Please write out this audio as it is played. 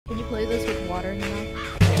Can you play this with water in your mouth?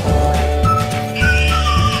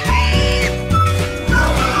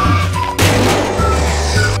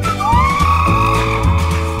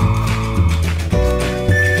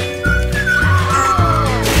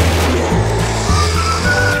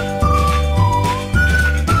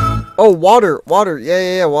 Oh, water, water,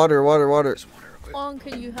 yeah, water, water, water. How long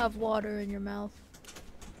can you have water in your mouth?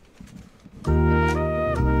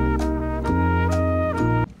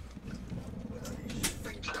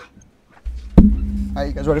 Alright,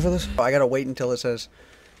 you guys ready for this? Oh, I gotta wait until it says,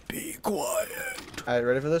 be quiet. Alright,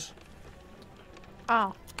 ready for this?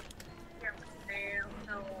 Oh.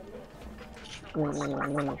 Ew.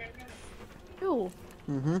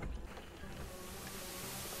 Mm-hmm.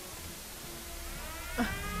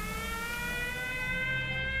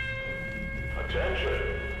 Attention!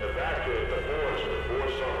 Evacuate the forest before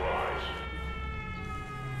sunrise.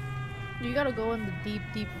 You gotta go in the deep,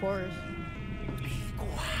 deep forest. Be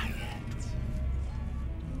quiet.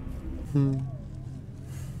 Hmm.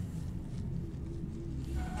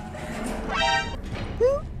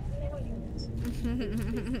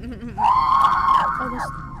 Oh, this...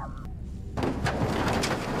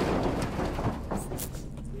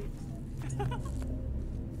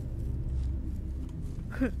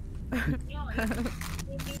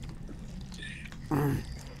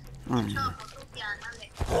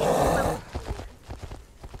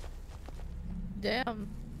 Damn.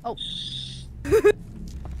 Oh.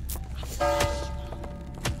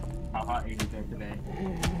 How hot is it there today?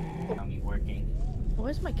 Tell me working.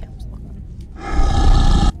 Where's my caps lock on?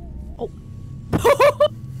 Oh.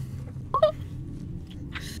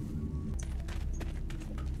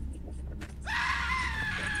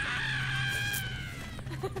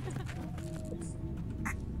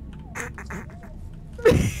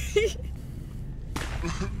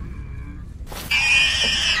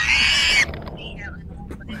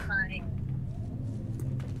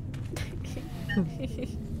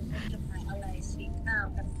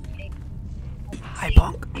 Hi,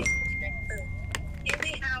 punk.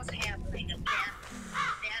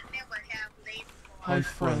 Hi,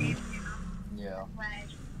 friend. Yeah.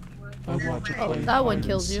 I want to Oh, play that one hide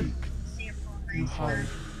kills and you. seek. You hide,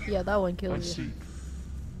 Yeah, that one I kills you.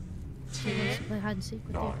 seek. He wants to play hide and seek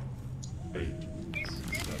with you. 9, 8,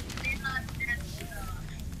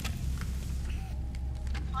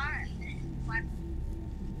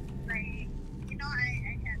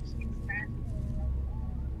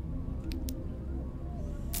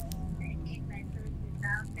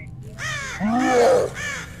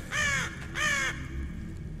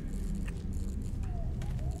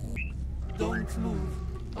 don't move.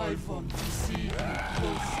 I want to see you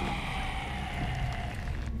closely.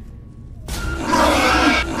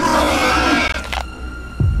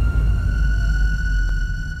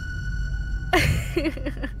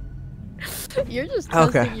 You're just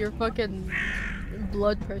testing Okay. your fucking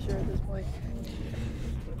blood pressure at this point.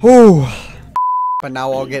 Whew. But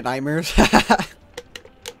now I'll get nightmares.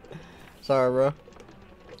 Sorry, bro.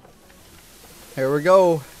 Here we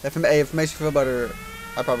go. If it makes you feel better,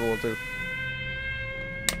 I probably will too.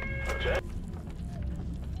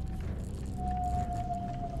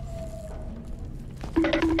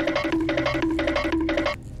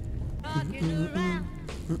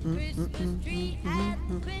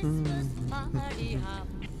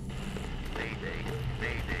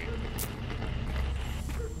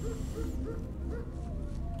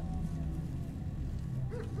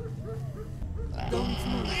 Don't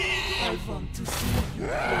move. I want to see you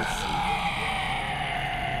closely.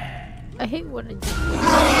 I hate when I do.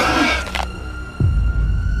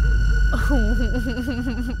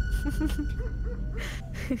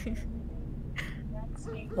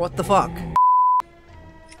 What the fuck?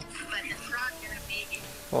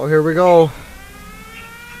 Oh, here we go.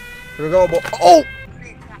 Here we go, boy. Oh!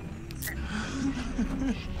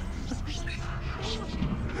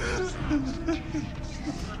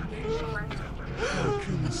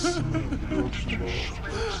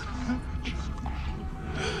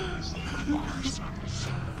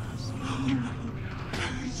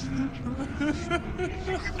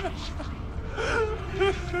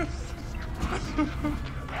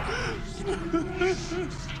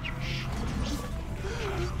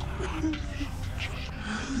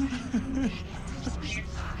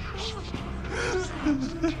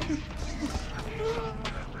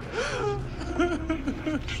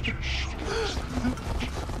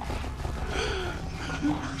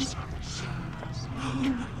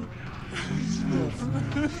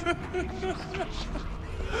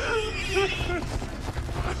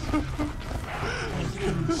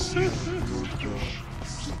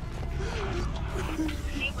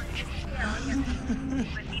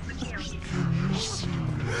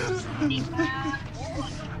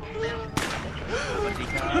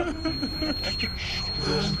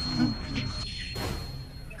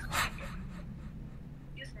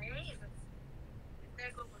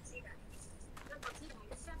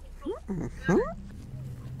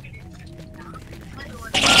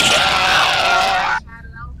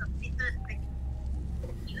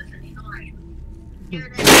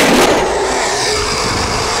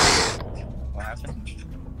 What happened?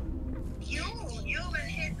 You will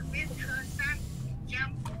hit with her son.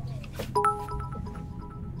 Jump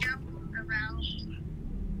around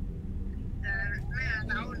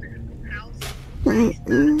the house.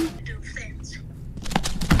 Do things.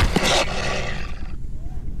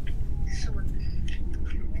 Soon,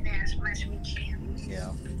 as much we can.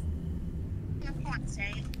 Yeah. Your point,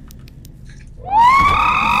 say.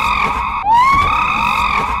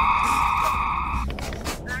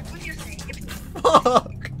 Like what you say.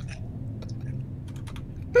 Fuck.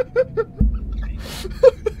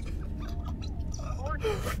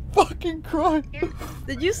 Fucking cry.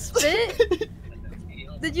 Did you spit?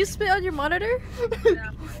 Did you spit on your monitor?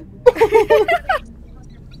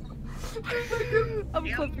 I'm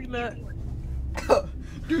clipping that.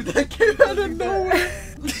 Dude, that came out of nowhere.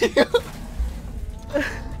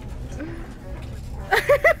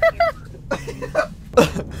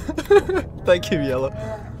 Thank you, Yellow.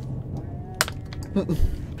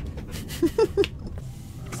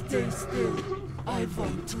 Stay still. I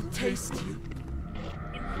want to taste you.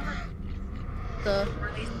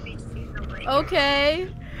 Okay.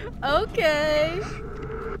 Okay.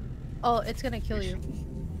 Oh, it's gonna kill you.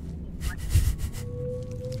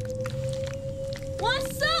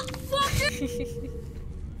 What's up, fucker?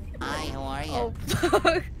 Hi, how are you? Oh,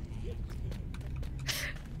 fuck.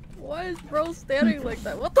 Why is bro standing like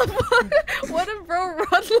that? What the fuck? Why did bro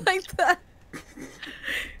run like that?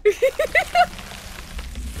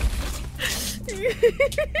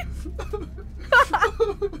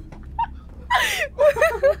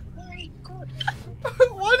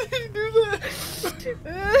 Why did he do that?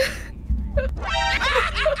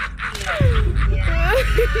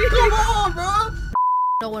 Come on, bro.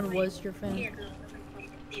 No one was your fan.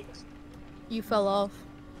 You fell off.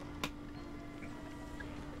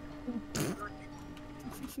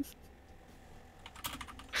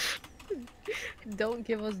 Don't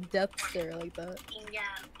give us death stare like that.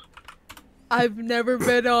 I've never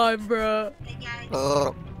been on, bruh.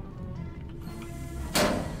 Ugh.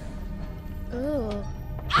 Ugh.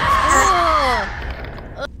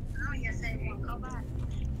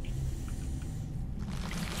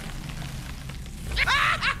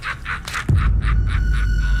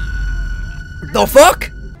 The fuck?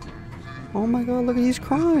 Oh my god, look, he's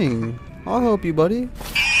crying. I'll help you, buddy.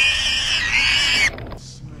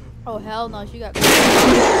 Oh hell no, she got.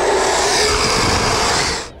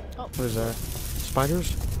 Oh. What is that?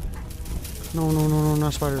 Spiders? No, no, no, no,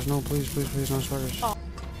 not spiders. No, please, please, please, not spiders. Oh.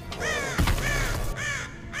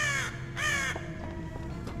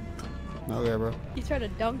 Okay, bro. He tried to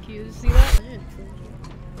dunk you. See that?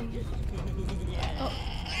 Oh.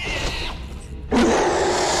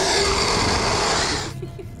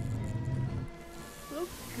 So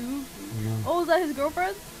goofy. Oh, is that his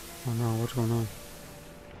girlfriend? Oh no, what's going on?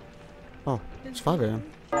 Oh, it's 5 AM.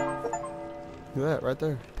 Look at that, right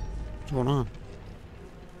there. What's going on?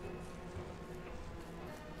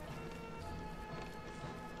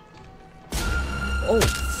 Oh,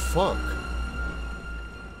 fuck.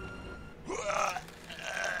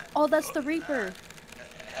 Oh, that's the Reaper.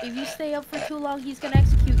 If you stay up for too long, he's gonna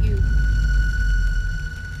execute you.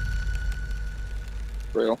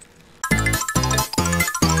 Real.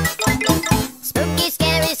 Spooky,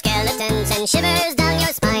 scary skeletons and shivers down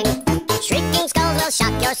your spine. Shrieking skulls will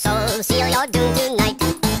shock your soul, seal your doom tonight.